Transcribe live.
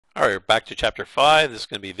All right, back to chapter 5. This is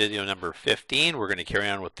going to be video number 15. We're going to carry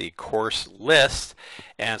on with the course list,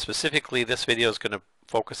 and specifically this video is going to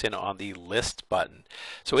focus in on the list button.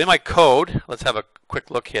 So in my code, let's have a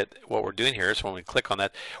quick look at what we're doing here. So when we click on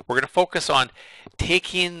that, we're going to focus on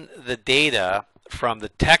taking the data from the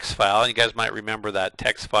text file, and you guys might remember that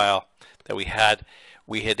text file that we had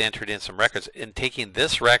entered in some records, and taking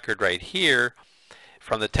this record right here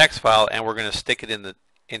from the text file, and we're going to stick it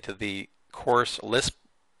into the course list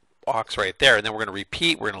box right there, and then we're going to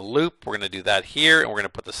repeat, we're going to loop, we're going to do that here, and we're going to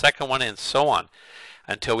put the second one in, and so on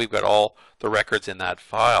until we've got all the records in that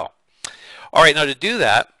file. All right, now to do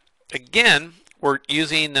that, again, we're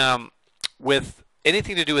using with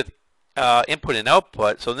anything to do with input and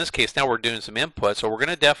output. So in this case, now we're doing some input, so we're going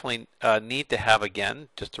to definitely need to have, again,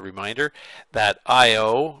 just a reminder, that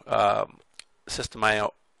I/O system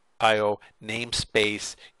I/O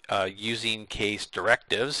namespace using case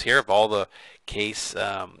directives here of all the case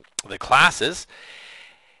the classes,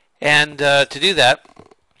 and to do that,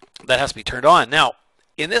 that has to be turned on. Now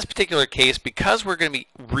in this particular case, because we're going to be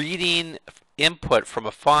reading input from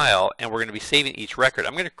a file and we're going to be saving each record,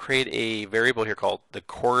 I'm going to create a variable here called the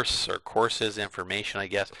course or courses information, I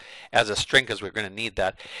guess, as a string, because we're going to need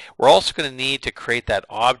that. We're also going to need to create that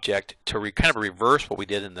object to kind of reverse what we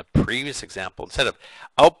did in the previous example. Instead of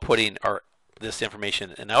outputting this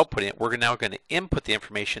information and outputting it, we're now going to input the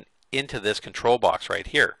information into this control box right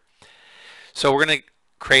here. So we're going to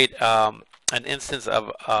create an instance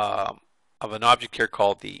of an object here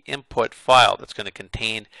called the InputFile that's going to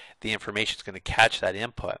contain the information. It's going to catch that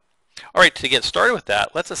input. All right, to get started with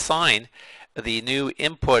that, let's assign the new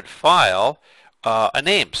InputFile a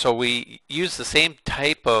name. So we use the same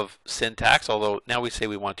type of syntax, although now we say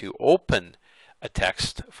we want to open a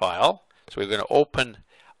text file. So we're going to open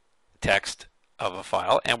text of a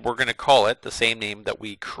file, and we're going to call it the same name that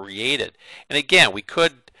we created. And again, we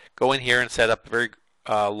could go in here and set up a very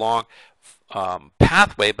long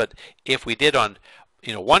pathway, but if we did on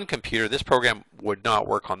one computer, this program would not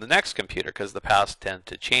work on the next computer because the paths tend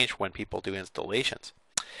to change when people do installations.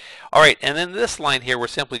 All right, and then this line here, we're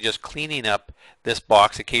simply just cleaning up this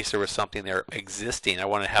box in case there was something there existing. I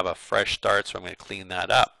want to have a fresh start, so I'm going to clean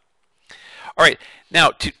that up. All right,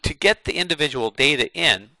 now to get the individual data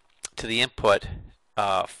in to the input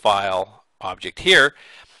file object here,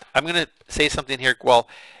 I'm going to say something here. Well,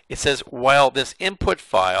 it says while this input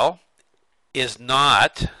file is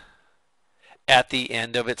not at the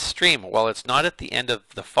end of its stream. Well, it's not at the end of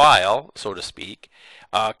the file, so to speak.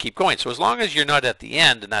 Keep going. So as long as you're not at the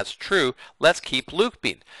end, and that's true, let's keep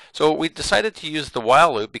looping. So we decided to use the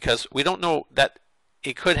while loop because we don't know that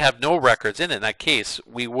it could have no records in it. In that case,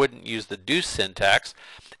 we wouldn't use the do syntax,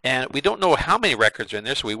 and we don't know how many records are in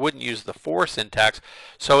there, so we wouldn't use the for syntax.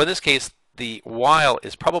 So in this case, the while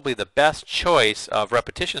is probably the best choice of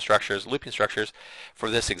repetition structures, looping structures, for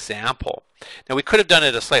this example. Now we could have done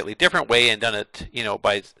it a slightly different way and done it,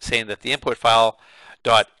 by saying that the input file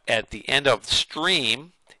dot at the end of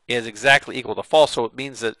stream is exactly equal to false. So it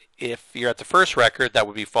means that if you're at the first record, that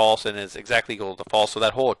would be false and is exactly equal to false. So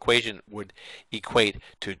that whole equation would equate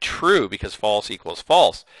to true because false equals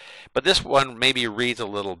false. But this one maybe reads a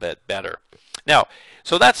little bit better. Now,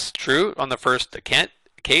 so that's true on the first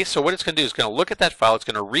case. So what it's going to do is going to look at that file, it's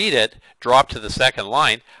going to read it, drop to the second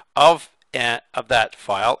line of that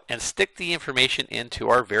file, and stick the information into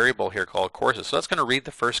our variable here called courses. So that's going to read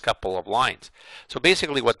the first couple of lines. So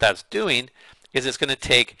basically what that's doing is it's going to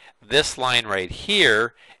take this line right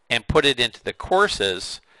here and put it into the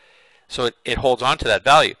courses, so it holds on to that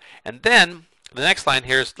value. And then the next line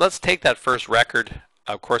here is, let's take that first record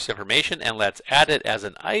of course information and let's add it as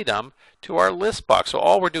an item to our list box. So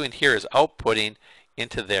all we're doing here is outputting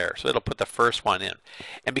into there. So it'll put the first one in.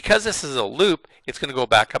 And because this is a loop, it's going to go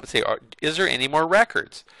back up and say, is there any more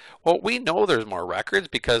records? Well, we know there's more records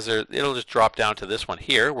because it'll just drop down to this one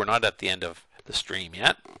here. We're not at the end of the stream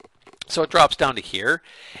yet. So it drops down to here,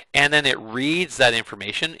 and then it reads that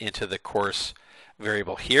information into the course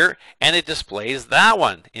variable here, and it displays that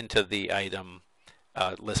one into the item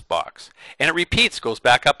list box. And it repeats, goes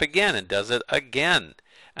back up again and does it again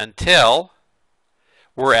until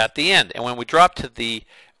we're at the end. And when we drop to the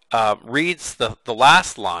reads the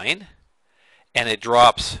last line, and it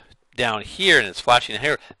drops down here and it's flashing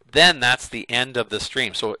here, then that's the end of the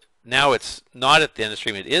stream. So now it's not at the end of the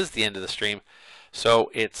stream, it is the end of the stream.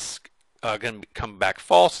 So it's going to come back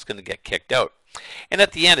false, it's going to get kicked out. And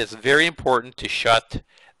at the end, it's very important to shut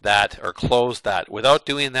that or close that. Without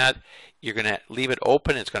doing that, you're going to leave it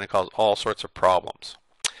open, it's going to cause all sorts of problems.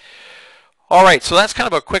 All right, so that's kind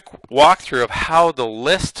of a quick walkthrough of how the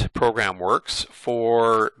list program works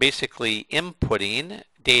for basically inputting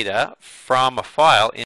data from a file